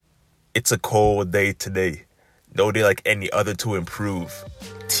It's a cold day today. No day like any other to improve.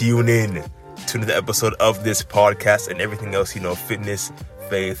 Tune in to the episode of this podcast and everything else, fitness,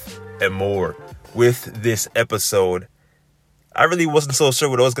 faith, and more. With this episode, I really wasn't so sure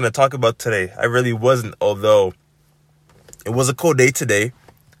what I was going to talk about today. I really wasn't, although it was a cold day today.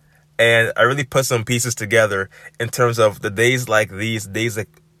 And I really put some pieces together in terms of the days like these, days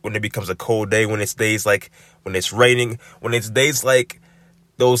like when it becomes a cold day, when it's days like when it's raining, when it's days like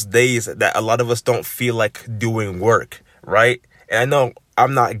those days that a lot of us don't feel like doing work, right? And I know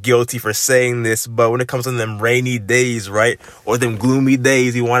I'm not guilty for saying this, but when it comes to them rainy days, right? Or them gloomy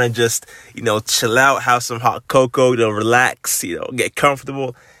days, you want to just, chill out, have some hot cocoa, relax, get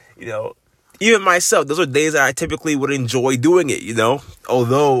comfortable, Even myself, those are days that I typically would enjoy doing it,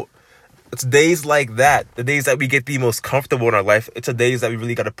 Although it's days like that, the days that we get the most comfortable in our life, it's the days that we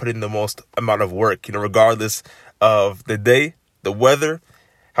really got to put in the most amount of work, regardless of the day, the weather,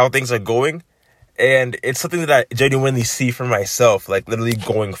 how things are going. And it's something that I genuinely see for myself, like literally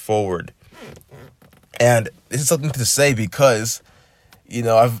going forward. And this is something to say because,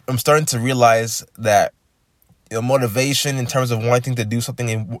 I'm starting to realize that, motivation in terms of wanting to do something,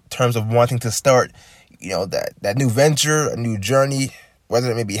 in terms of wanting to start, that new venture, a new journey, whether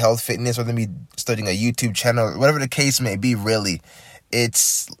it may be health, fitness, whether it may be starting a YouTube channel, whatever the case may be, really,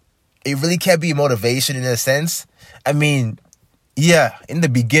 it really can't be motivation in a sense. I mean, yeah, in the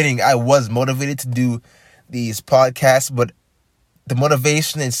beginning, I was motivated to do these podcasts, but the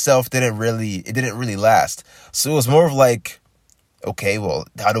motivation itself didn't really last. So it was more of like, okay, well,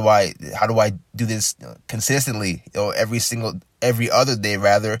 how do I do this consistently? Every other day,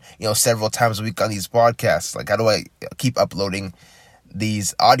 rather, several times a week on these podcasts. Like, how do I keep uploading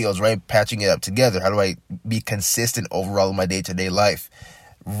these audios, right? Patching it up together. How do I be consistent overall in my day-to-day life?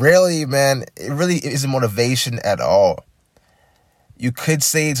 Really, man, it really isn't motivation at all. You could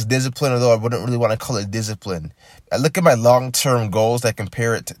say it's discipline, although I wouldn't really want to call it discipline. I look at my long-term goals, I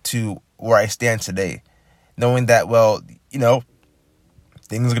compare it to where I stand today, knowing that, well,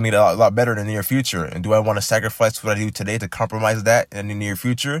 things are going to get a lot better in the near future. And do I want to sacrifice what I do today to compromise that in the near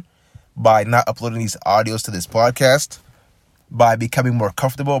future by not uploading these audios to this podcast, by becoming more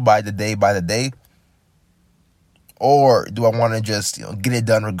comfortable by the day? Or do I want to just get it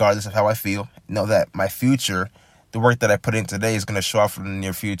done regardless of how I feel? Know that my future, the work that I put in today, is going to show off in the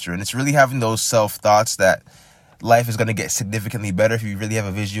near future. And it's really having those self-thoughts that life is going to get significantly better if you really have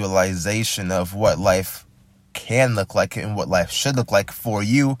a visualization of what life can look like and what life should look like for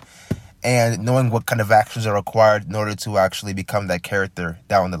you, and knowing what kind of actions are required in order to actually become that character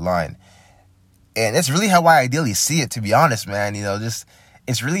down the line. And it's really how I ideally see it, to be honest, man.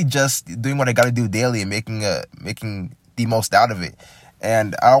 It's really just doing what I got to do daily and making the most out of it.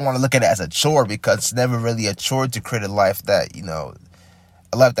 And I don't want to look at it as a chore, because it's never really a chore to create a life that,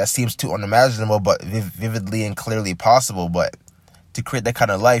 a life that seems too unimaginable, but vividly and clearly possible. But to create that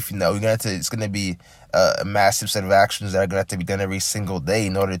kind of life, it's going to be a massive set of actions that are going to have to be done every single day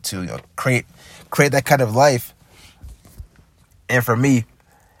in order to create that kind of life. And for me,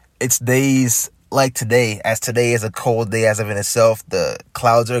 it's days like today, as today is a cold day as of in itself. The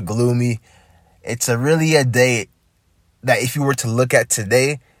clouds are gloomy. It's really a day that if you were to look at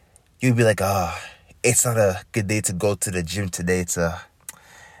today, you'd be like, it's not a good day to go to the gym today.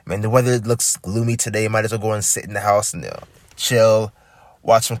 The weather looks gloomy today. Might as well go and sit in the house and chill,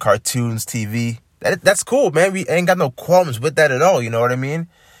 watch some cartoons, TV. That's cool, man. We ain't got no qualms with that at all, you know what I mean?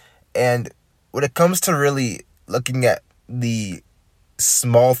 And when it comes to really looking at the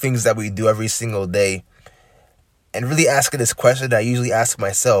small things that we do every single day, and really asking this question that I usually ask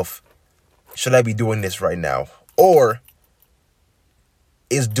myself, should I be doing this right now? Or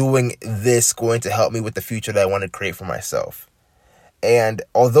is doing this going to help me with the future that I want to create for myself? And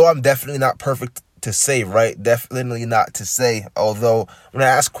although I'm definitely not perfect to say, right? Definitely not to say. Although when I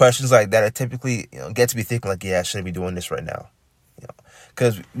ask questions like that, I typically get to be thinking like, yeah, I shouldn't be doing this right now.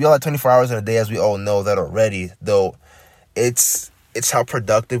 Because we all have 24 hours in a day, as we all know that already. Though it's how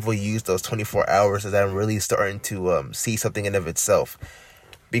productive we use those 24 hours that I'm really starting to see something in of itself.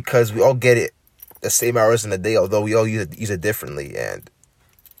 Because we all get it the same hours in a day, although we all use it differently. And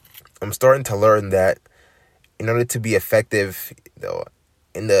I'm starting to learn that in order to be effective,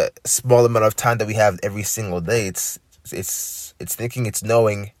 in the small amount of time that we have every single day, it's thinking, it's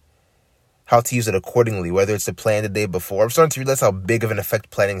knowing how to use it accordingly, whether it's to plan the day before. I'm starting to realize how big of an effect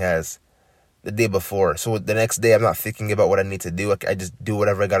planning has the day before. So the next day, I'm not thinking about what I need to do. I just do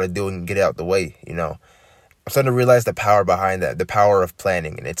whatever I got to do and get it out the way, I'm starting to realize the power behind that, the power of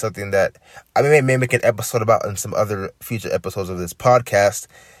planning. And it's something that I may make an episode about in some other future episodes of this podcast,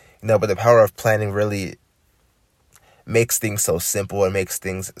 but the power of planning really makes things so simple and makes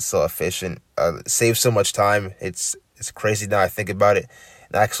things so efficient. Saves so much time. It's crazy now I think about it.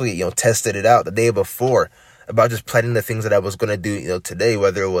 And I actually, tested it out the day before about just planning the things that I was going to do, today,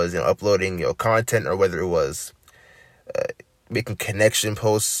 whether it was, uploading, content, or whether it was making connection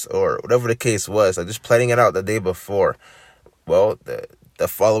posts or whatever the case was. Like just planning it out the day before. Well, the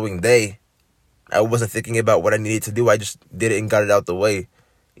following day, I wasn't thinking about what I needed to do. I just did it and got it out the way.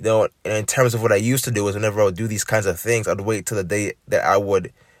 And in terms of what I used to do is whenever I would do these kinds of things, I'd wait till the day that I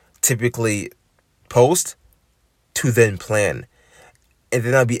would typically post to then plan. And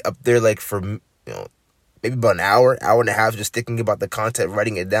then I'd be up there like for, maybe about an hour and a half just thinking about the content,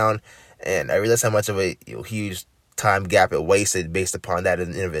 writing it down. And I realized how much of a huge time gap it wasted based upon that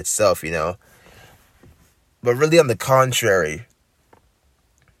in and of itself, But really on the contrary,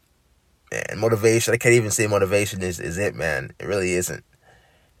 man, motivation, I can't even say motivation is it, man. It really isn't.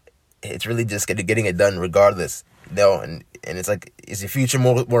 It's really just getting it done regardless, and it's like, is the future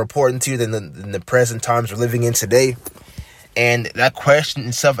more important to you than the present times we're living in today? And that question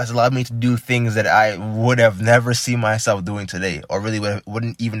itself has allowed me to do things that I would have never seen myself doing today, or really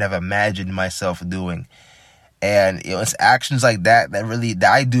wouldn't even have imagined myself doing. And it's actions like that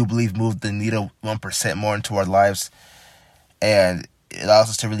I do believe move the needle 1% more into our lives, and it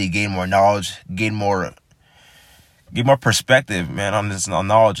allows us to really gain more knowledge, gain more perspective, man, on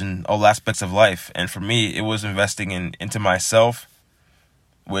knowledge and all aspects of life. And for me, it was investing into myself,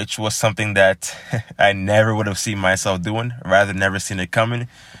 which was something that I never would have seen myself doing, rather never seen it coming.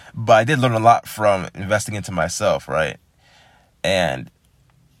 But I did learn a lot from investing into myself, right? And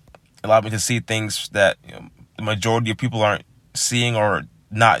it allowed me to see things that the majority of people aren't seeing or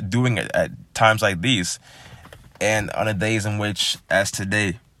not doing at times like these. And on the days in which, as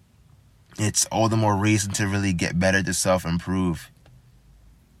today, it's all the more reason to really get better, to self-improve.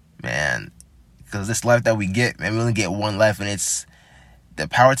 Man, because this life that we get, man, we only get one life, and it's the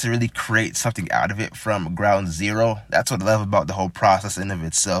power to really create something out of it from ground zero. That's what I love about the whole process in of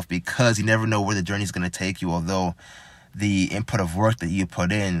itself, because you never know where the journey is going to take you, although the input of work that you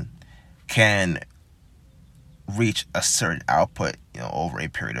put in can reach a certain output, over a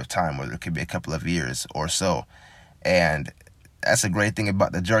period of time, whether it could be a couple of years or so. And that's a great thing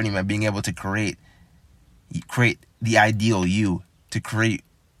about the journey, man, being able to create the ideal you, to create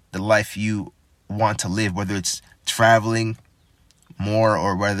the life you want to live, whether it's traveling more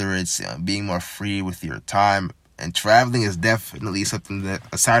or whether it's being more free with your time. And traveling is definitely something that,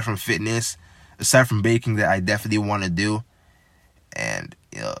 aside from fitness, aside from baking, that I definitely want to do. And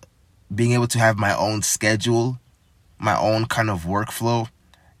being able to have my own schedule, my own kind of workflow,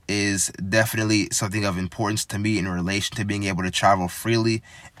 is definitely something of importance to me in relation to being able to travel freely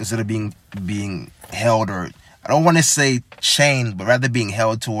instead of being held, or I don't want to say chained, but rather being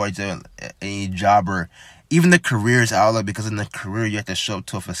held towards a job or even the career's outlet, because in the career you have to show up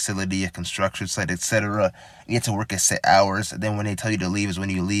to a facility, a construction site, etc. You have to work at set hours, and then when they tell you to leave is when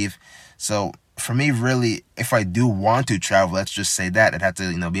you leave. So for me, really, if I do want to travel, let's just say that, I'd have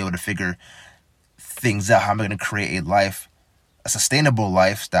to be able to figure things out. How am I going to create a sustainable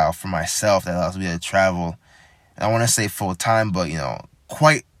lifestyle for myself that allows me to travel? And I want to say full time, but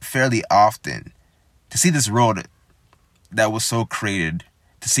quite fairly often, to see this road that was so created,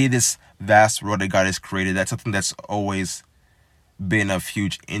 to see this vast road that God has created, that's something that's always been of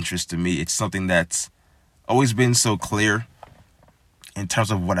huge interest to me. It's something that's always been so clear in terms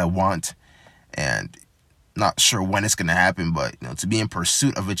of what I want, and not sure when it's going to happen, but to be in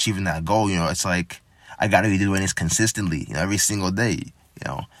pursuit of achieving that goal, it's like I got to be doing this consistently, every single day,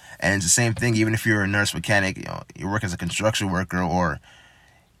 And it's the same thing, even if you're a nurse, mechanic, you work as a construction worker, or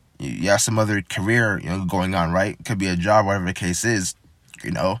you have some other career, going on, right? It could be a job, whatever the case is,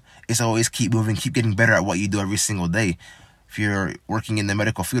 It's always keep moving, keep getting better at what you do every single day. If you're working in the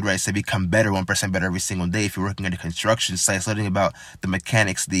medical field, right, say become better, 1% better every single day. If you're working at a construction site, learning about the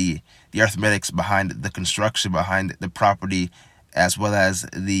mechanics, the arithmetics behind the construction, behind the property, as well as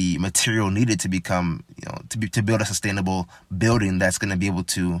the material needed to become, to build a sustainable building that's going to be able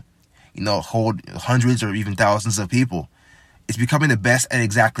to, hold hundreds or even thousands of people. It's becoming the best at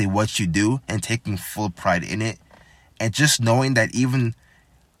exactly what you do and taking full pride in it. And just knowing that even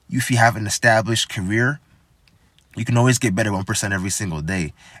if you have an established career, you can always get better 1% every single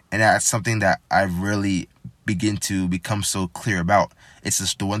day. And that's something that I really begin to become so clear about. It's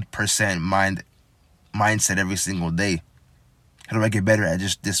just the 1% mindset every single day. How do I get better at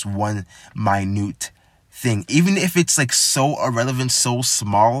just this one minute thing? Even if it's like so irrelevant, so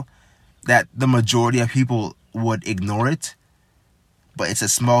small that the majority of people would ignore it. But it's the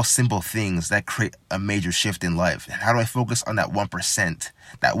small, simple things that create a major shift in life. And how do I focus on that 1%?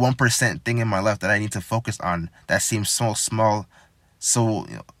 That 1% thing in my life that I need to focus on that seems so small, so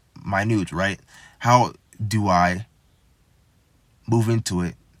minute, right? How do I move into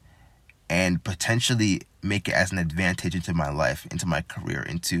it and potentially make it as an advantage into my life, into my career,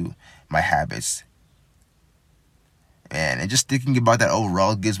 into my habits? And just thinking about that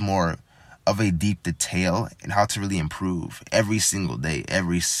overall gives more of a deep detail in how to really improve every single day.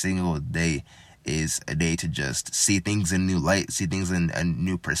 Every single day is a day to just see things in new light, see things in a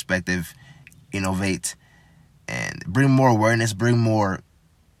new perspective, innovate, and bring more awareness, bring more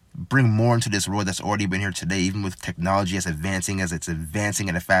into this world that's already been here today. Even with technology as it's advancing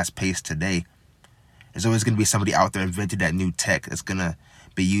at a fast pace today, there's always going to be somebody out there inventing that new tech that's going to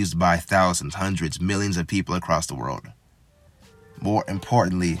be used by thousands, hundreds, millions of people across the world. More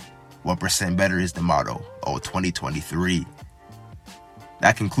importantly, 1% better is the motto. 2023.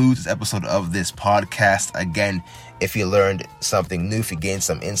 That concludes this episode of this podcast. Again, if you learned something new, if you gained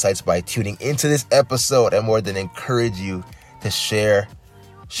some insights by tuning into this episode, I more than encourage you to share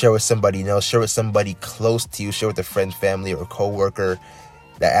with somebody you know, share with somebody close to you, share with a friend, family, or coworker.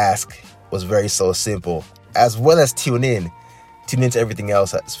 The ask was very so simple. As well as tune into everything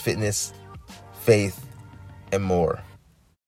else, that's fitness, faith, and more.